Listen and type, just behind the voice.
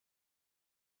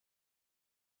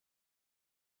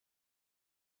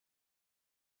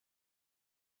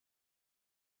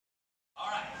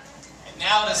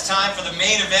now it is time for the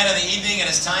main event of the evening. It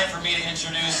is time for me to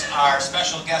introduce our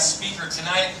special guest speaker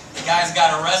tonight. The guy's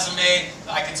got a resume.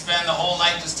 I could spend the whole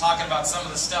night just talking about some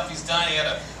of the stuff he's done. He had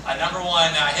a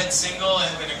 #1 hit single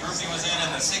in a group he was in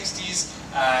the 60s.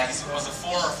 He was a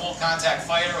former full-contact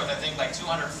fighter with, I think, like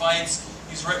 200 fights.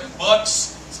 He's written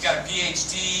books. He's got a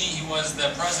PhD. He was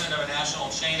the president of a national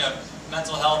chain of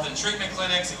mental health and treatment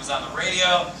clinics. He was on the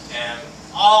radio, and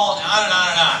on and on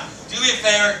and on. Do me a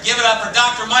favor, give it up for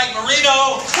Dr. Mike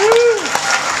Marino.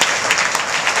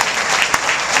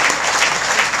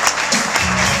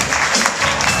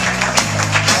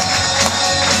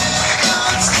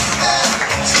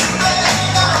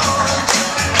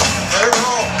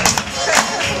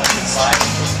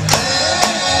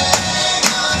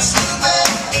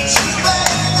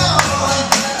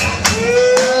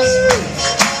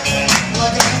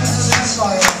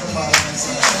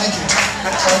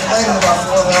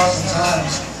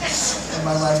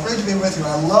 Great to be with you.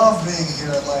 I love being here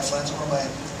at Lifeline. It's one of my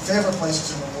favorite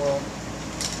places in the world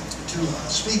to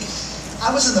speak.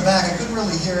 I was in the back. I couldn't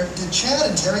really hear. Did Chad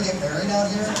and Terry get married out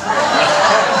here?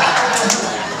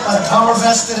 Power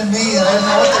vested in me, and I didn't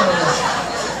know what they were.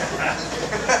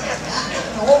 I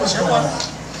didn't know what was going on.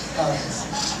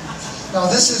 Now,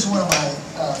 this is one of my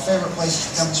favorite places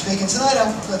to come and speak. And tonight,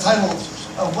 the title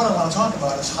of what I want to talk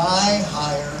about is High,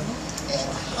 Higher, and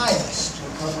Highest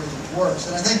Recovery Works.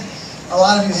 And I think a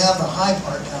lot of you have the high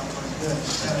part down pretty good.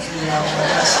 You kind of figure out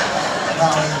what that's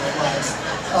about in your life.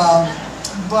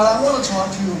 But I want to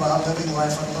talk to you about living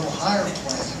life on a little higher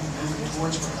plane, moving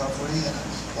towards recovery and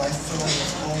a life filled with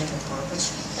hope and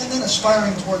purpose, and then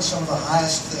aspiring towards some of the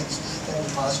highest things that we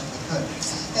possibly could.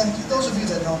 And those of you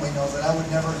that know me know that I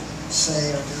would never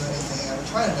say or do anything, I would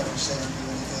try to never say or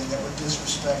do anything that would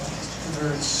disrespect the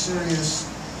very serious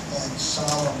and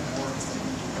solemn work that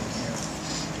we do in here.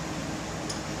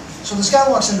 So this guy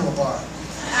walks into a bar.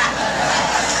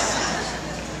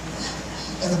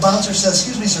 And the bouncer says,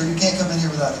 "Excuse me, sir, you can't come in here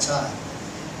without a tie."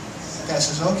 The guy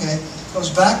says, "Okay." Goes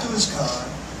back to his car,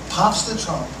 pops the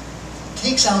trunk,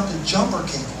 takes out the jumper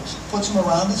cables, puts them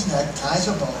around his neck, ties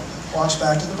a bow, walks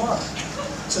back to the bar.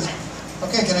 Says,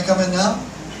 "Okay, can I come in now?"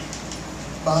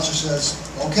 Bouncer says,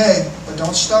 "Okay, but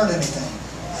don't start anything."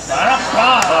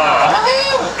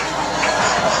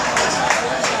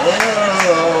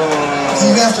 So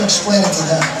you have to explain it to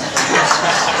them.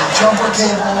 The jumper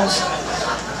cables.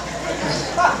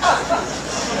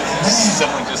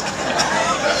 Man.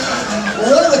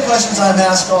 Well, one of the questions I'm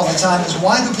asked all the time is,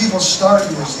 why do people start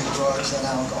using drugs and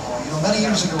alcohol? You know, many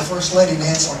years ago, First Lady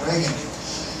Nancy Reagan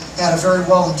had a very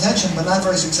well-intentioned but not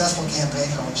very successful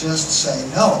campaign called Just Say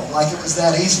No. Like it was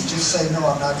that easy. Just say no,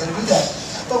 I'm not going to do that.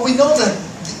 But we know that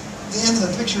the end of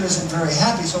the picture isn't very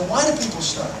happy, so why do people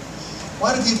start?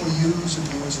 Why do people use,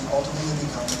 abuse, and ultimately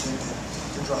become addicted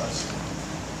to drugs?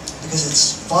 Because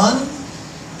it's fun?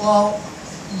 Well,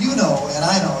 you know, and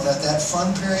I know, that that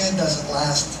fun period doesn't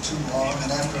last too long,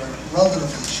 and after a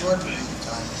relatively short period of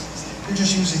time, you're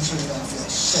just using so you don't feel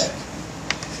sick.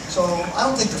 So I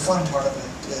don't think the fun part of it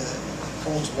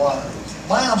holds water.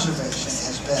 My observation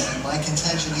has been, and my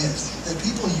contention is, that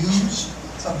people use,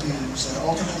 abuse, and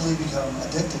ultimately become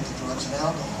addicted to drugs and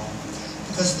alcohol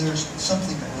because there's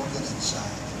something broken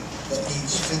inside that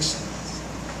needs fixing.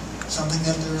 Something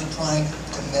that they're trying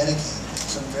to medicate,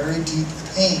 some very deep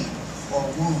pain or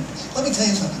wound. Let me tell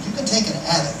you something. You can take an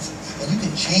addict and you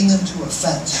can chain them to a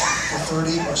fence for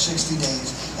 30 or 60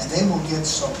 days and they will get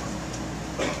sober.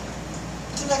 But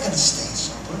they're not going to stay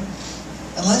sober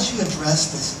unless you address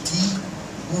this deep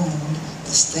wound,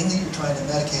 this thing that you're trying to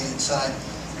medicate inside.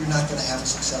 You're not going to have a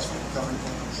successful recovery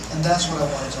program. And that's what I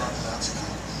want to talk about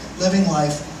tonight. Living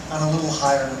life on a little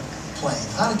higher plane.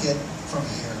 How to get from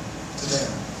here to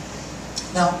there.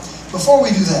 Now, before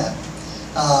we do that,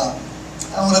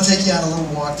 I want to take you on a little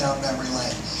walk down memory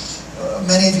lane.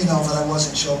 Many of you know that I was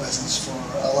in show business for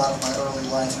a lot of my early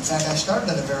life. In fact, I started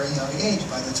at a very young age.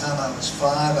 By the time I was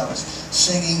 5, I was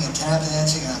singing and tap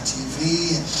dancing on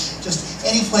TV and just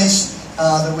any place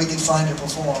that we could find to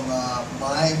perform.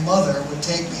 My mother would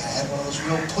take me. I had one of those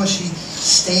real pushy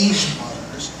stage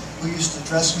mothers who used to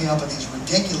dress me up in these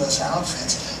ridiculous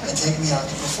outfits and take me out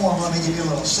to perform. Let me give you a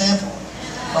little sample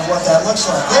of what that looks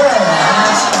like. There I am.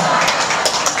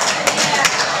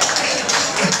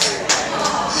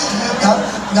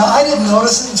 Now, I didn't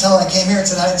notice it until I came here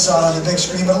tonight and saw it on the big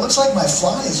screen, but it looks like my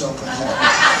fly is open here.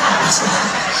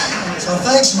 So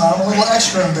thanks, Mom. A little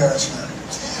extra embarrassment.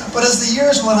 But as the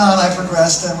years went on, I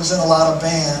progressed and was in a lot of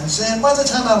bands. And by the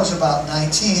time I was about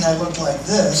 19, I looked like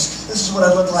this. This is what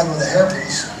I looked like with a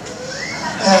hairpiece.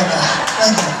 And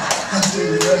thank you. Thank you.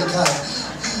 You're very kind.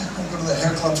 I'll go to the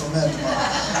hair club for men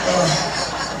tomorrow.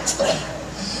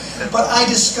 But I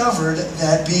discovered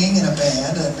that being in a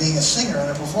band and being a singer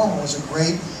and a performer was a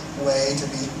great way to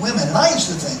meet women. And I used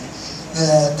to think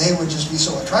that they would just be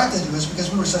so attracted to us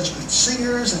because we were such good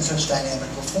singers and such dynamic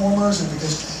performers and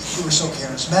because we were so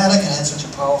charismatic and had such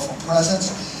a powerful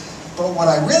presence. But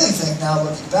what I really think now,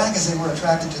 looking back, is they were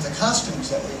attracted to the costumes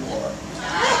that we wore.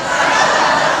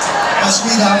 That's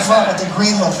me down front with the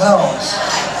green lapels.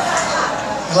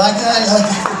 You like that? You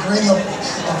like the green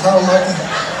lapel look?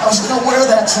 I was going to wear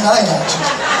that tonight,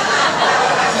 actually.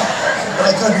 But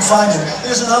I couldn't find it.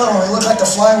 Here's another one. We look like the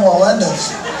Flying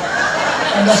Walendas.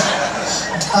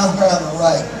 Down there on the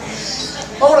right.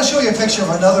 I want to show you a picture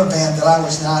of another band that I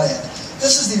was not in.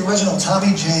 This is the original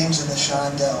Tommy James and the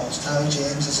Shondells. Tommy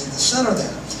James is in the center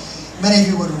there. Many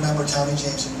of you would remember Tommy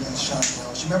James and the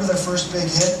Shondells. You remember their first big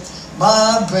hit?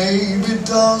 My baby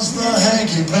does the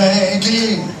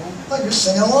hanky-panky. Oh, you're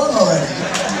singing along already.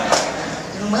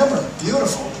 You remember.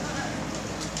 Beautiful.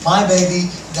 My baby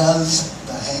does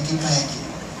the hanky-panky.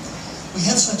 We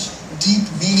had such deep,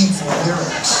 meaningful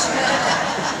lyrics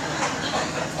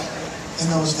in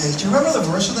those days. Do you remember the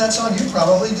verse of that song? You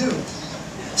probably do.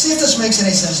 See if this makes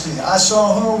any sense to you. I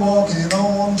saw her walking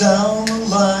on down the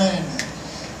line.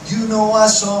 You know I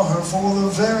saw her for the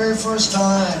very first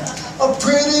time. A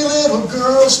pretty little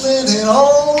girl standing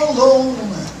all alone.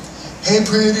 Hey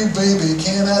pretty baby,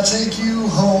 can I take you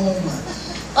home?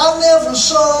 I never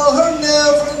saw her,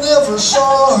 never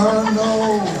saw her,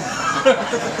 no.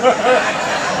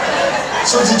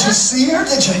 So did you see her?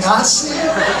 Did you not see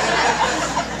her?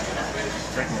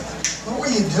 What were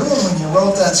you doing when you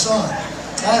wrote that song?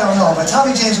 I don't know, but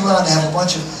Tommy James went on to have a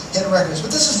bunch of hit records. But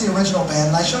this is the original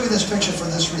band, and I show you this picture for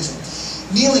this reason.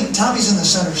 Kneeling, Tommy's in the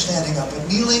center standing up, but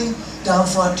kneeling down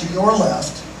front to your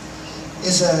left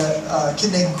is a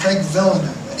kid named Craig Villeneuve,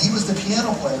 and he was the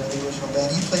piano player in the original band.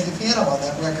 He played the piano on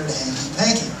that record, Hanky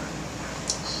Panky.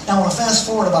 Now I want to fast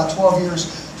forward about 12 years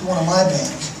to one of my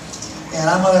bands, and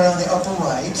I'm on the upper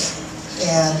right,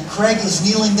 and Craig is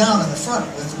kneeling down in the front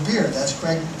with the beard. That's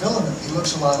Craig Villeneuve. He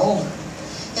looks a lot older.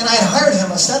 And I had hired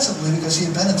him ostensibly because he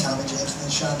had been in Tommy James and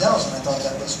the Shondells, and I thought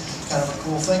that was kind of a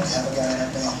cool thing to have a guy in that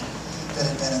band that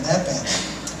had been in that band.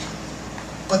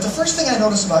 But the first thing I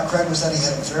noticed about Craig was that he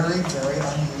had a very, very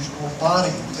unusual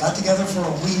body. We got together for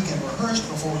a week and rehearsed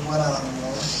before we went out on the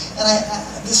road. And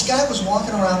this guy was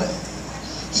walking around,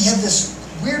 he had this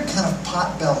weird kind of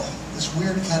pot belly, this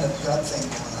weird kind of gut thing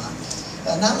going on.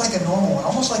 Not like a normal one,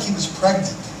 almost like he was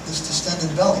pregnant. This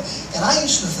distended belly. And I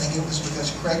used to think it was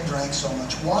because Craig drank so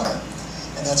much water.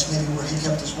 And that's maybe where he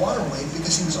kept his water weight,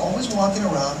 because he was always walking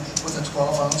around with a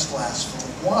 12-ounce glass full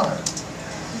of water.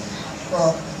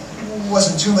 Well, it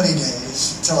wasn't too many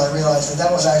days until I realized that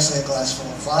that was actually a glass full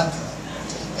of vodka.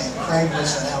 And Craig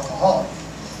was an alcoholic.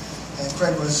 And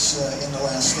Craig was in the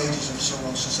last stages of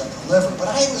cirrhosis of the liver. But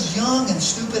I was young and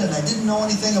stupid, and I didn't know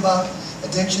anything about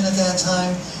addiction at that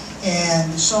time.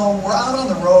 And so we're out on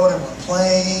the road and we're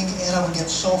playing, and I would get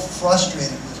so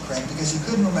frustrated with Craig because he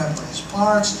couldn't remember his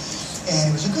parts, and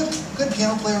he was a good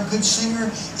piano player, a good singer,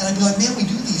 and I'd be like, man, we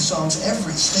do these songs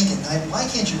every stinking night. Why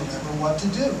can't you remember what to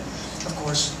do? Of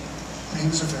course, he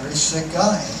was a very sick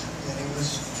guy, and he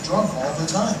was drunk all the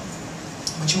time,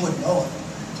 but you wouldn't know it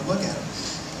to look at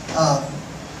him.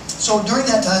 So during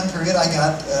that time period, I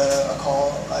got a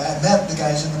call. I met the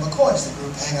guys in the McCoys, the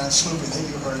group Hang On Sloopy that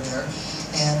you heard there.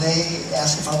 And they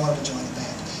asked if I wanted to join the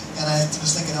band. And I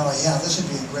was thinking, oh yeah, this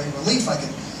would be a great relief. I could,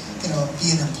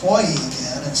 be an employee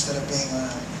again instead of being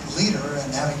a leader and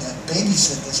having to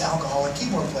babysit this alcoholic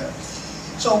keyboard player.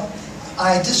 So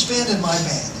I disbanded my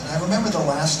band. And I remember the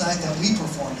last night that we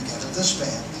performed together, this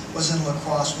band, was in La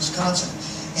Crosse, Wisconsin.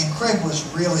 And Craig was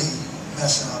really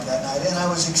messing up that night. And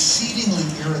I was exceedingly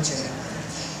irritated with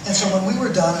him. And so when we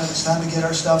were done and it was time to get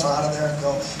our stuff out of there and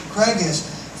go, Craig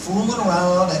is fooling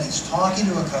around and he's talking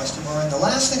to a customer, and the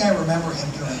last thing I remember him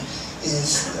doing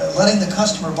is letting the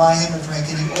customer buy him a drink,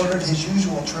 and he ordered his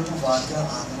usual triple vodka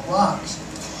on the rocks.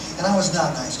 And I was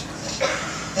not nice to Craig,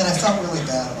 and I felt really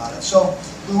bad about it. So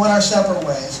we went our separate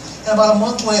ways, and about a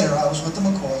month later I was with the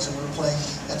McCoys and we were playing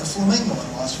at the Flamingo in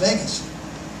Las Vegas.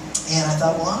 And I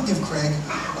thought, well, I'll give Craig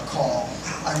a call.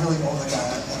 I really owe the guy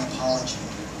an apology.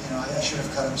 I should have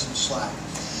cut him some slack.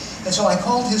 And so I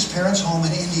called his parents' home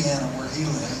in Indiana where he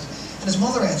lived, and his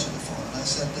mother answered the phone. And I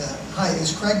said, hi,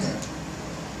 is Craig there?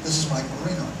 This is Mike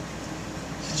Marino.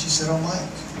 And she said, oh,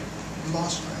 Mike, we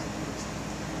lost Craig.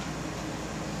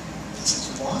 I said,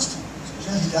 you lost him? She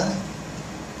said, yeah, he died.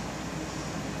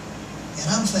 And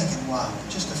I'm thinking, wow,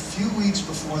 just a few weeks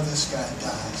before this guy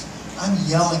dies, I'm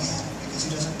yelling at him because he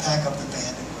doesn't pack up the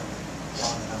band equipment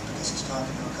long enough because he's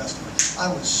talking to a customer. I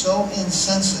was so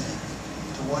insensitive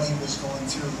to what he was going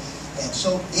through and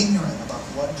so ignorant about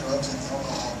what drugs and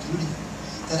alcohol do to you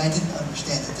that I didn't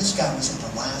understand that this guy was in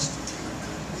the last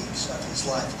 3 weeks of his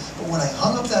life. But when I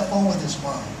hung up that phone with his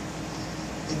mom,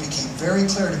 it became very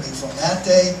clear to me from that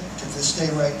day to this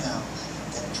day right now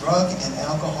that drug and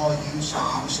alcohol use,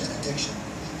 abuse, and addiction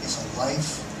is a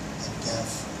life and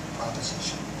death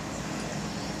proposition.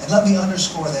 And let me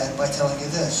underscore that by telling you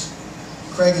this.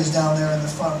 Craig is down there in the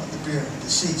front with the beard,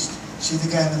 deceased. See the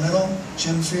guy in the middle?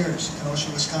 Jim Fears,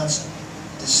 Kenosha, Wisconsin,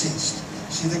 deceased.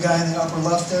 See the guy in the upper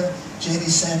left there? J.D.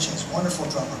 Sanchez, wonderful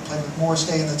drummer, played with Morris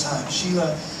Day in the Time.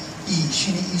 Sheena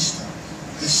Easton,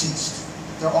 deceased.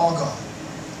 They're all gone.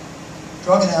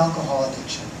 Drug and alcohol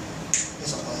addiction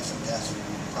is a life and death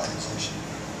proposition.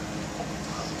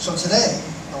 So today,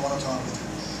 I want to talk with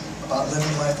you about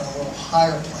living life on a little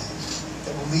higher plane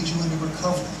that will lead you into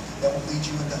recovery, that will lead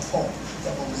you into hope,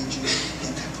 that will lead you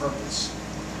into purpose.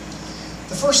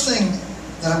 The first thing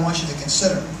that I want you to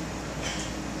consider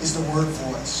is the word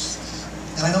voice.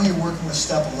 And I know you're working with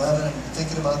step 11 and you're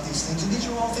thinking about these things, and these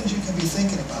are all things you can be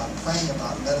thinking about, praying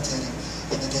about, meditating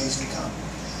in the days to come.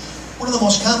 One of the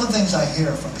most common things I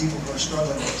hear from people who are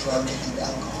struggling with drug and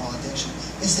alcohol addiction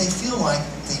is they feel like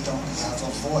they don't have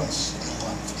a voice in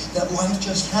life, that life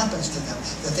just happens to them,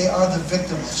 that they are the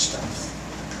victim of stuff.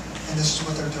 And this is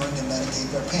what they're doing to medicate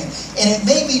their pain. And it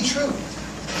may be true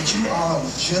that you are a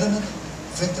legitimate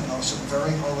victim of some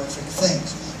very horrific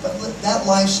things, but that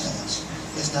lifestyle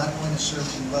is not going to serve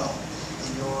you well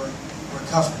in your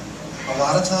recovery. A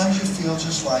lot of times you feel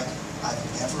just like, I've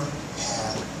never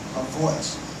had a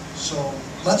voice. So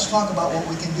let's talk about what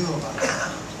we can do about it.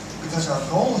 Because our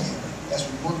goal here, as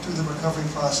we work through the recovery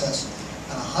process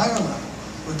on a higher level,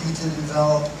 would be to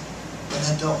develop an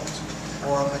adult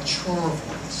or a mature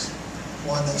voice.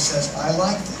 One that says, I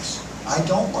like this. I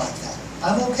don't like that.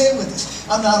 I'm okay with this.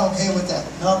 I'm not okay with that.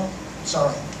 No,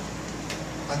 sorry.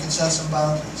 I can set some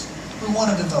boundaries. We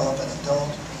want to develop an adult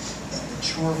and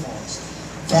mature voice.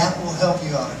 That will help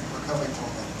you out in your recovery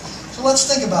program. So let's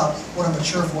think about what a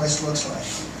mature voice looks like.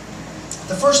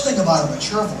 The first thing about a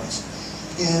mature voice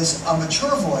is a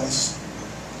mature voice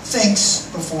thinks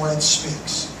before it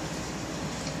speaks.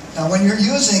 Now when you're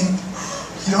using,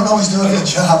 you don't always do a good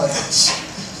job at this.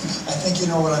 I think you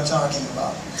know what I'm talking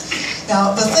about.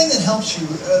 Now, the thing that helps you,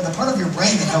 the part of your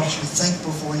brain that helps you think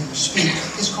before you speak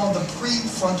is called the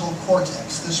prefrontal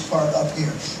cortex, this part up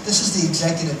here. This is the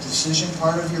executive decision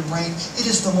part of your brain. It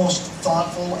is the most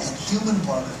thoughtful and human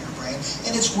part of your brain,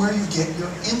 and it's where you get your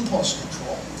impulse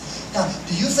control. Now,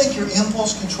 do you think your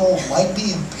impulse control might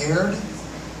be impaired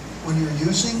when you're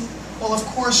using? Well, of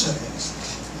course it is.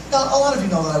 Now, a lot of you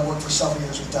know that I worked for several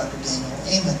years with Dr. Daniel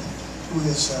Amen, who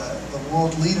is the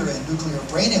world leader in nuclear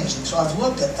brain imaging. So I've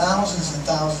looked at thousands and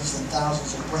thousands and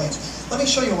thousands of brains. Let me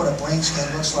show you what a brain scan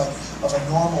looks like of a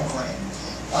normal brain.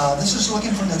 This is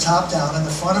looking from the top down. In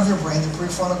the front of your brain, the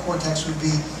prefrontal cortex would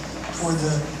be toward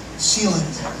the ceiling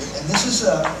there. And this is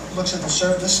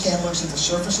this scan looks at the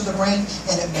surface of the brain,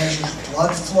 and it measures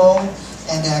blood flow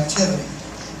and activity.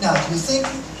 Now, do you think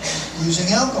using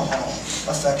alcohol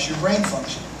affects your brain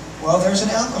function? Well, there's an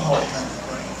alcohol-dependent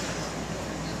brain.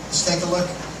 Let's take a look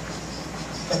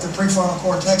at the prefrontal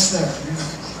cortex there.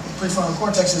 The prefrontal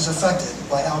cortex is affected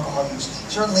by alcohol use.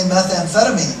 Certainly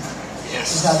methamphetamine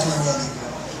is not doing any good.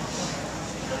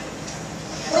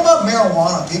 What about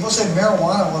marijuana? People say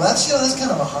marijuana, well that's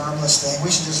kind of a harmless thing. We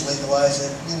should just legalize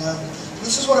it.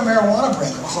 This is what a marijuana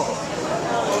brain looks like.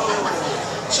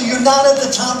 So you're not at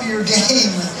the top of your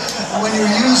game when you're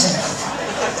using it.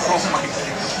 Oh my God.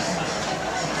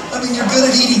 I mean, you're good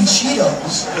at eating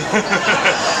Cheetos.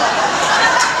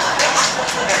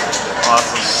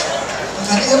 Awesome.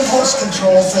 That impulse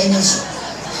control thing is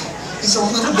a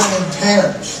little bit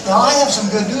impaired. Now, I have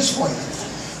some good news for you.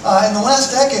 In the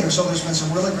last decade or so, there's been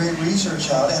some really great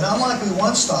research out, and unlike we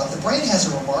once thought, the brain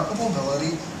has a remarkable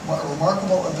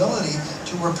ability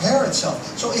to repair itself.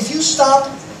 So if you stop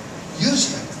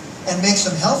using it and make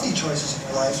some healthy choices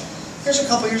in your life, here's a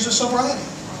couple years of sobriety.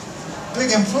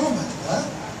 Big improvement, huh?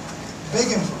 Big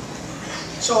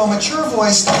improvement. So a mature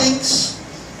voice thinks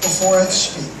before it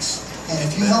speaks. And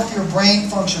if you help your brain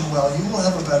function well, you will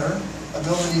have a better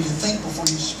ability to think before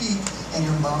you speak, and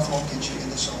your mouth won't get you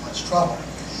into so much trouble.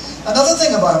 Another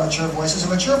thing about a mature voice is a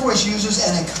mature voice uses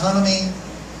an economy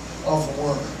of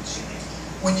words.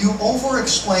 When you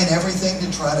over-explain everything to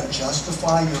try to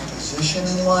justify your position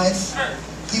in life,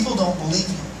 people don't believe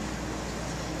you.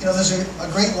 There's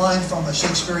a great line from a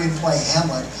Shakespearean play,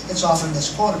 Hamlet. It's often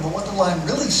misquoted, but what the line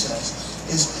really says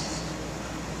is,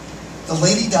 the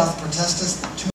lady doth protesteth to